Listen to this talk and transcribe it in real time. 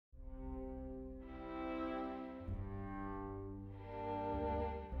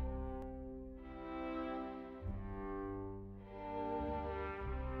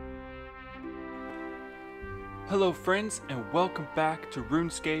Hello friends, and welcome back to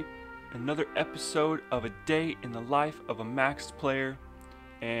RuneScape, another episode of a day in the life of a maxed player.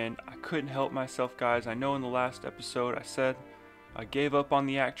 And I couldn't help myself, guys. I know in the last episode I said I gave up on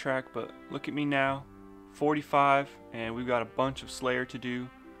the yaktrack, but look at me now, 45, and we've got a bunch of Slayer to do.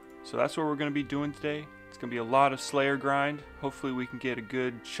 So that's what we're going to be doing today. It's going to be a lot of Slayer grind. Hopefully we can get a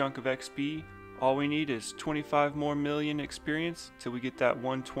good chunk of XP. All we need is 25 more million experience till we get that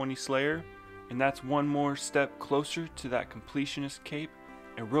 120 Slayer. And that's one more step closer to that completionist cape.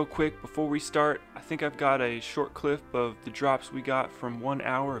 And real quick, before we start, I think I've got a short clip of the drops we got from 1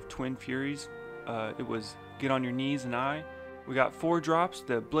 hour of Twin Furies. It was Get on Your Knees and I. We got 4 drops,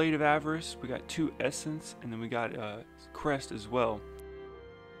 the Blade of Avarice, we got 2 Essence, and then we got Crest as well.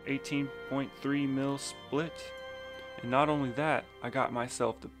 18.3 mil split. And not only that, I got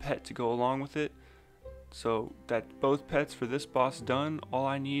myself the pet to go along with it. So that both pets for this boss done, all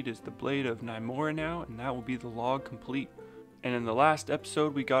I need is the Blade of Nightfall now, and that will be the log complete. And in the last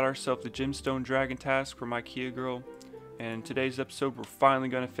episode we got ourselves the Gemstone Dragon task for Nightfall girl, and in today's episode we're finally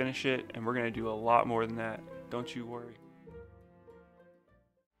going to finish it, and we're going to do a lot more than that, don't you worry.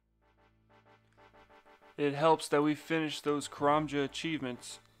 It helps that we finished those Karamja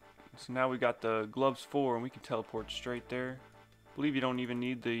achievements, so now we got the gloves 4 and we can teleport straight there. I believe you don't even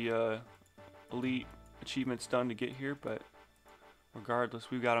need the elite achievements done to get here, but regardless,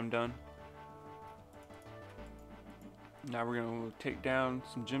 we've got them done. Now we're going to take down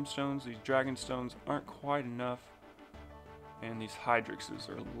some gemstones. These dragon stones aren't quite enough, and these hydrixes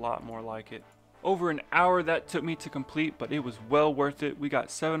are a lot more like it. Over an hour that took me to complete, but it was well worth it. We got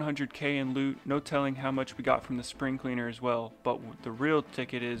 700k in loot, no telling how much we got from the spring cleaner as well, but the real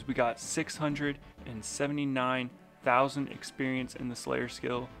ticket is we got 679,000 experience in the Slayer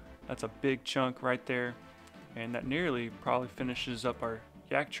skill. That's a big chunk right there, and that nearly probably finishes up our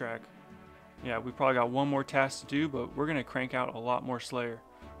yaktrack. Yeah, we probably got one more task to do, but we're gonna crank out a lot more Slayer.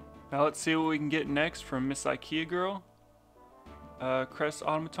 Now let's see what we can get next from Miss Ikea girl. Crest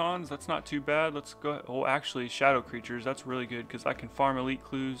automatons, that's not too bad. Let's go. Oh, actually, shadow creatures, that's really good because I can farm elite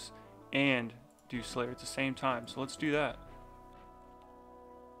clues and do Slayer at the same time. So let's do that.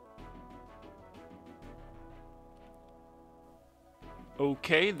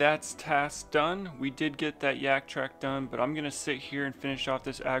 Okay, that's task done. We did get that yaktrack done, but I'm gonna sit here and finish off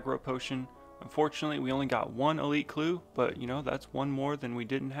this aggro potion. Unfortunately, we only got 1 elite clue, but you know, that's 1 more than we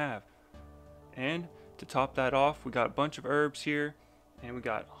didn't have. And to top that off, we got a bunch of herbs here, and we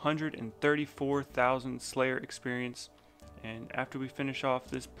got 134,000 Slayer experience. And after we finish off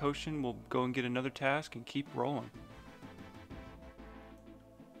this potion, we'll go and get another task and keep rolling.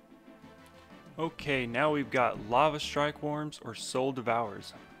 Okay, now we've got Lava Strike Worms or Soul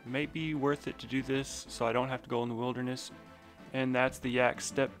Devours. May be worth it to do this so I don't have to go in the wilderness. And that's the yak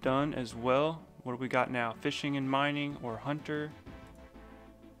step done as well. What do we got now? Fishing and mining or hunter.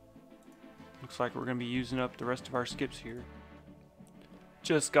 Looks like we're going to be using up the rest of our skips here.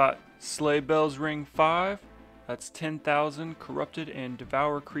 Just got Slay Bell's Ring 5. That's 10,000 corrupted and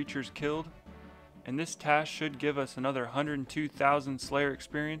devour creatures killed. And this task should give us another 102,000 Slayer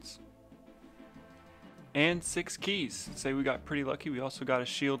experience. And 6 keys. Say we got pretty lucky. We also got a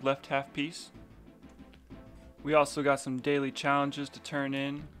shield left half piece. We also got some daily challenges to turn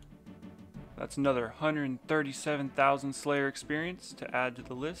in. That's another 137,000 Slayer experience to add to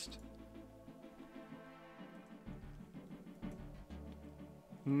the list.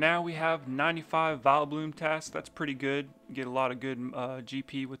 Now we have 95 Valbloom tasks. That's pretty good. Get a lot of good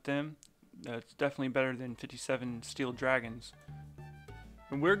GP with them. It's definitely better than 57 Steel Dragons.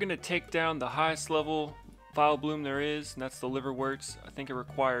 And we're going to take down the highest level Valbloom there is, and that's the Liverworts. I think it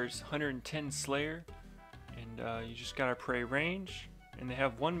requires 110 Slayer, and you just gotta pray range. And they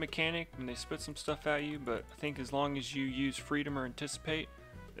have one mechanic when they spit some stuff at you, but I think as long as you use Freedom or Anticipate,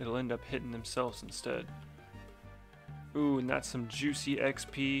 it'll end up hitting themselves instead. Ooh, and that's some juicy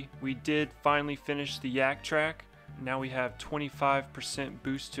XP. We did finally finish the yaktrack. Now we have 25%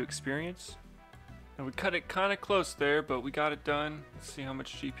 boost to experience. And we cut it kind of close there, but we got it done. Let's see how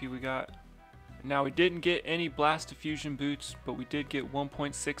much GP we got. Now we didn't get any Blast Diffusion boots, but we did get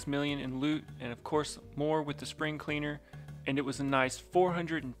 1.6 million in loot, and of course more with the spring cleaner. And it was a nice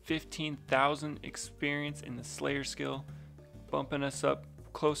 415,000 experience in the Slayer skill, bumping us up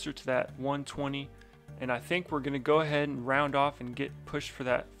closer to that 120. And I think we're gonna go ahead and round off and get pushed for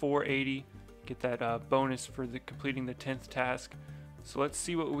that 480, get that bonus for completing the 10th task. So let's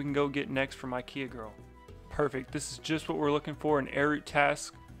see what we can go get next from Ikea girl. Perfect, this is just what we're looking for, an air route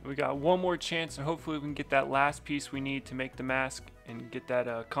task. We got one more chance, and hopefully we can get that last piece we need to make the mask and get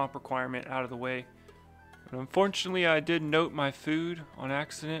that comp requirement out of the way. And unfortunately, I did note my food on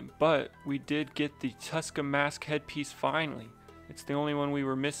accident, but we did get the Tuska mask headpiece finally. It's the only one we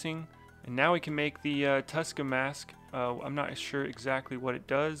were missing, and now we can make the Tuska mask. I'm not sure exactly what it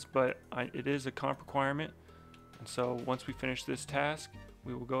does, but it is a comp requirement. And so once we finish this task,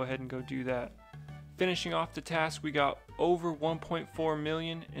 we will go ahead and go do that. Finishing off the task, we got over 1.4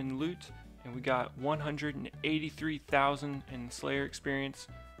 million in loot, and we got 183,000 in Slayer experience,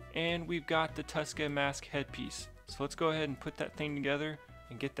 and we've got the Tuska mask headpiece. So let's go ahead and put that thing together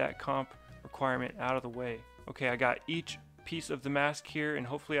and get that comp requirement out of the way. Okay, I got each piece of the mask here, and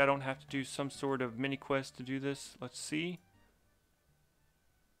hopefully I don't have to do some sort of mini quest to do this. Let's see.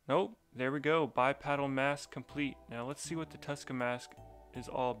 Nope, there we go. Bipedal mask complete. Now let's see what the Tuska mask is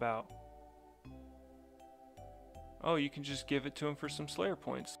all about. Oh, you can just give it to him for some Slayer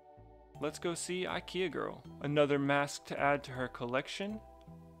points. Let's go see Ikea Girl. Another mask to add to her collection.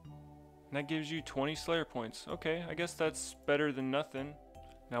 And that gives you 20 Slayer points. Okay, I guess that's better than nothing.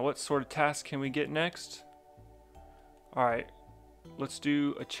 Now what sort of task can we get next? Alright, let's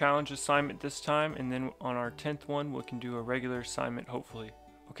do a challenge assignment this time, and then on our 10th one we can do a regular assignment hopefully.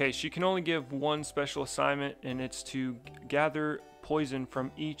 Okay, she can only give one special assignment, and it's to gather poison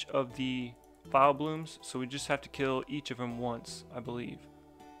from each of the Vile Blooms, so we just have to kill each of them once, I believe.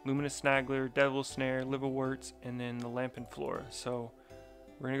 Luminous Snaggler, Devil Snare, Liverworts, and then the Lampin Flora. So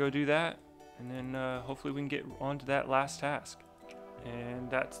we're gonna go do that, and then hopefully we can get on to that last task. And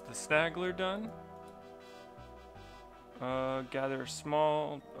that's the Snaggler done. Gather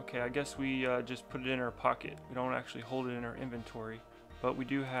small. Okay, I guess we just put it in our pocket. We don't actually hold it in our inventory, but we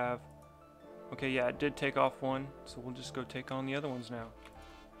do have. Okay, yeah, it did take off one, so we'll just go take on the other ones now.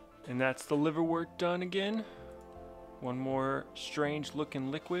 And that's the Liverwort done again. One more strange looking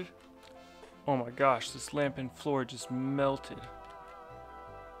liquid. Oh my gosh, this Lampin Flora just melted.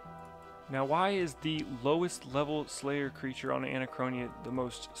 Now why is the lowest level Slayer creature on Anachronia the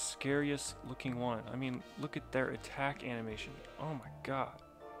most scariest looking one? I mean, look at their attack animation. Oh my god.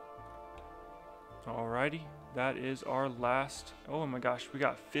 Alrighty, that is our last. Oh my gosh, we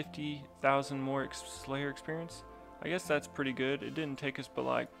got 50,000 more Slayer experience. I guess that's pretty good. It didn't take us but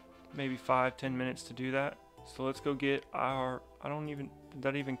like maybe 5-10 minutes to do that. So let's go get our, did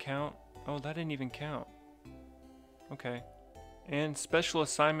that even count? Oh, that didn't even count. Okay. And special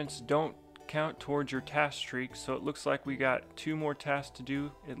assignments don't count towards your task streak, so it looks like we got 2 more tasks to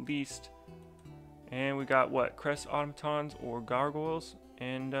do at least. And we got what? Crest automatons or gargoyles.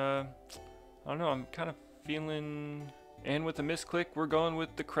 And I don't know, I'm kind of feeling, and with a misclick, we're going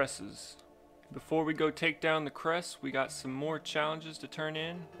with the cresses. Before we go take down the crests, we got some more challenges to turn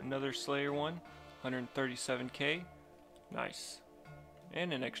in. Another Slayer one, 137k. Nice.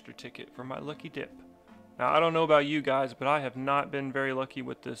 And an extra ticket for my lucky dip. Now, I don't know about you guys, but I have not been very lucky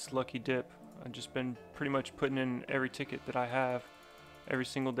with this lucky dip. I've just been pretty much putting in every ticket that I have every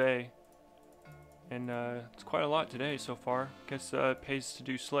single day. And it's quite a lot today so far. Guess it pays to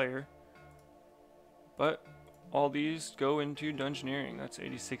do Slayer. But all these go into Dungeoneering. That's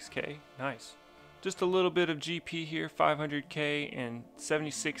 86k. Nice. Just a little bit of GP here, 500k and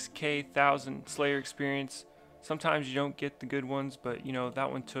 76k thousand Slayer experience. Sometimes you don't get the good ones, but you know,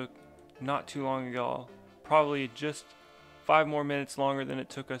 that one took not too long ago. Probably just 5 more minutes longer than it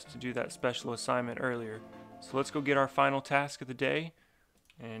took us to do that special assignment earlier. So let's go get our final task of the day,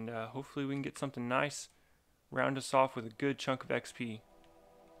 and hopefully we can get something nice, round us off with a good chunk of XP.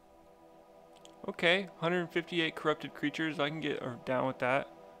 Okay, 158 corrupted creatures. I can get down with that.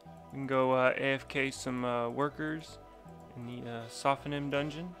 We can go AFK some workers in the Sophonim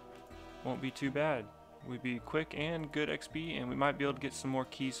dungeon. Won't be too bad. We'd be quick and good XP, and we might be able to get some more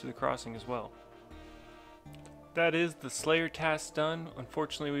keys to the crossing as well. That is the Slayer task done.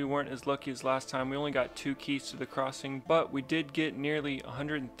 Unfortunately, we weren't as lucky as last time. We only got 2 keys to the crossing, but we did get nearly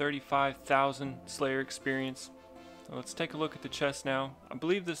 135,000 Slayer experience. So let's take a look at the chest now. I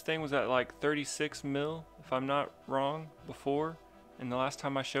believe this thing was at like 36 mil, if I'm not wrong, before, and the last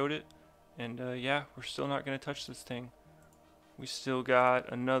time I showed it. And yeah, we're still not going to touch this thing. We still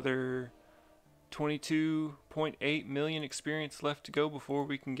got another 22.8 million experience left to go before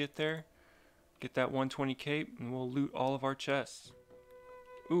we can get there. Get that 120 cape, and we'll loot all of our chests.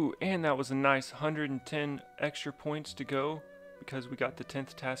 Ooh, and that was a nice 110 extra points to go because we got the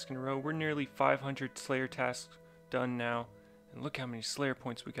 10th task in a row. We're nearly 500 Slayer tasks done now, and look how many Slayer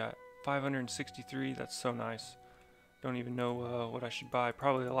points we got. 563. That's so nice. Don't even know what I should buy.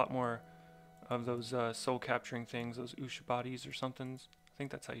 Probably a lot more of those soul capturing things, those Ushabadis or something. I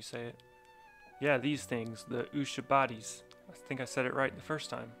think that's how you say it. Yeah, these things, the Ushabadis. I think I said it right the first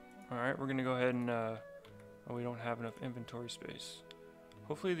time. Alright, we're gonna go ahead and oh, we don't have enough inventory space.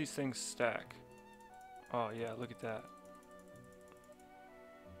 Hopefully these things stack. Oh yeah, look at that.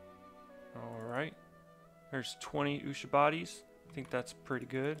 Alright. There's 20 Ushabadis. I think that's pretty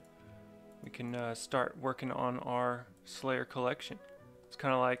good. We can start working on our Slayer collection. It's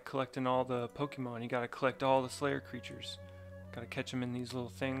kind of like collecting all the Pokemon. You gotta collect all the Slayer creatures. Gotta catch them in these little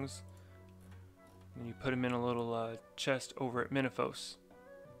things. And you put them in a little chest over at Minifos.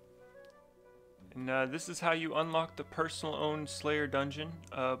 And this is how you unlock the personal owned Slayer dungeon.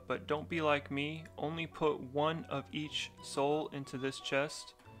 But don't be like me. Only put one of each soul into this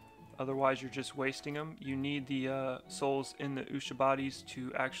chest. Otherwise you're just wasting them. You need the souls in the Ushabadis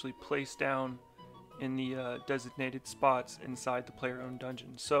to actually place down in the designated spots inside the player owned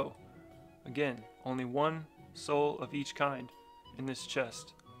dungeon. So again, only one soul of each kind in this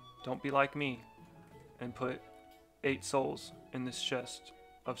chest. Don't be like me and put 8 souls in this chest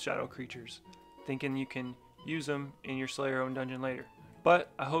of shadow creatures, thinking you can use them in your Slayer owned dungeon later.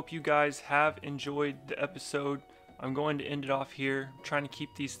 But I hope you guys have enjoyed the episode. I'm going to end it off here. I'm trying to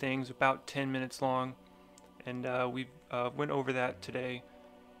keep these things about 10 minutes long, and we went over that today.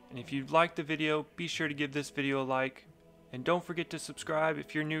 And if you liked the video, be sure to give this video a like, and don't forget to subscribe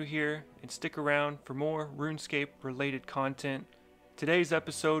if you're new here, and stick around for more RuneScape related content. Today's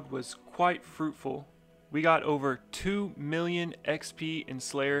episode was quite fruitful. We got over 2 million XP in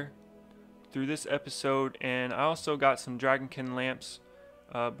Slayer through this episode, and I also got some Dragonkin lamps,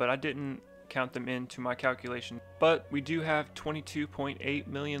 but I didn't count them into my calculation. But we do have 22.8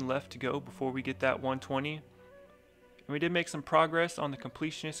 million left to go before we get that 120. And we did make some progress on the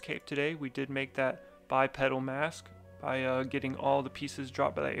completionist cape today. We did make that bipedal mask by getting all the pieces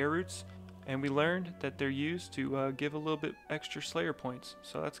dropped by the air roots, and we learned that they're used to give a little bit extra Slayer points,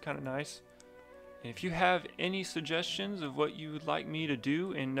 so that's kind of nice. And if you have any suggestions of what you would like me to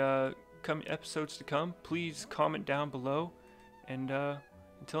do in episodes to come, please comment down below. And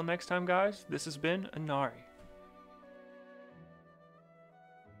until next time, guys, this has been Inari.